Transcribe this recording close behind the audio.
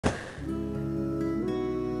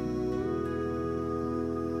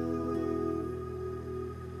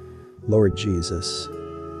Lord Jesus,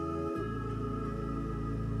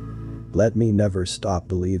 let me never stop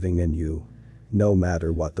believing in you, no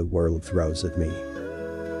matter what the world throws at me.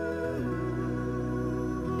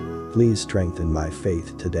 Please strengthen my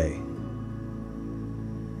faith today.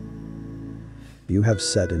 You have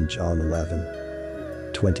said in John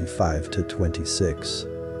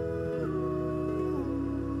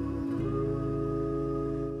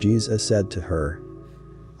 11:25-26. Jesus said to her,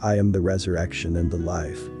 I am the resurrection and the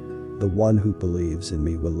life. The one who believes in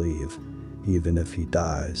me will live, even if he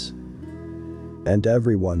dies. And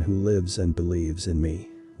everyone who lives and believes in me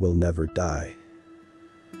will never die.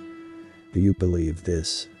 Do you believe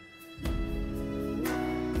this?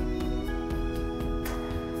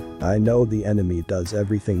 I know the enemy does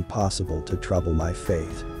everything possible to trouble my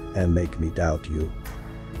faith and make me doubt you.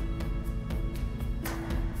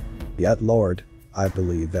 Yet, Lord, I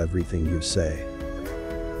believe everything you say.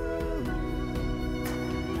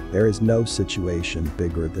 There is no situation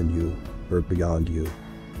bigger than you or beyond you.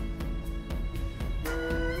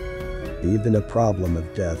 Even a problem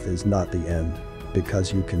of death is not the end,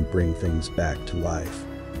 because you can bring things back to life.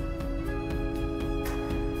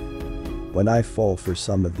 When I fall for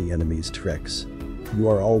some of the enemy's tricks, you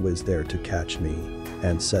are always there to catch me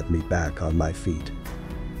and set me back on my feet.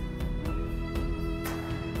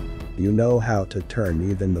 You know how to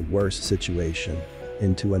turn even the worst situation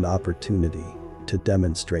into an opportunity to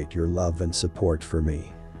demonstrate your love and support for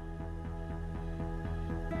me.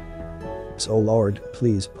 So Lord,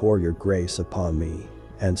 please pour your grace upon me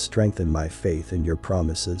and strengthen my faith in your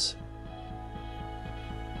promises.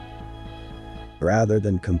 Rather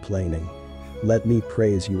than complaining, let me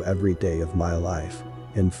praise you every day of my life,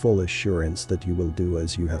 in full assurance that you will do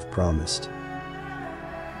as you have promised.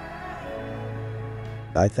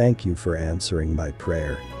 I thank you for answering my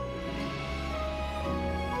prayer.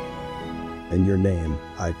 In your name,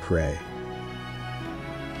 I pray.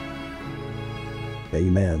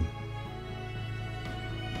 Amen.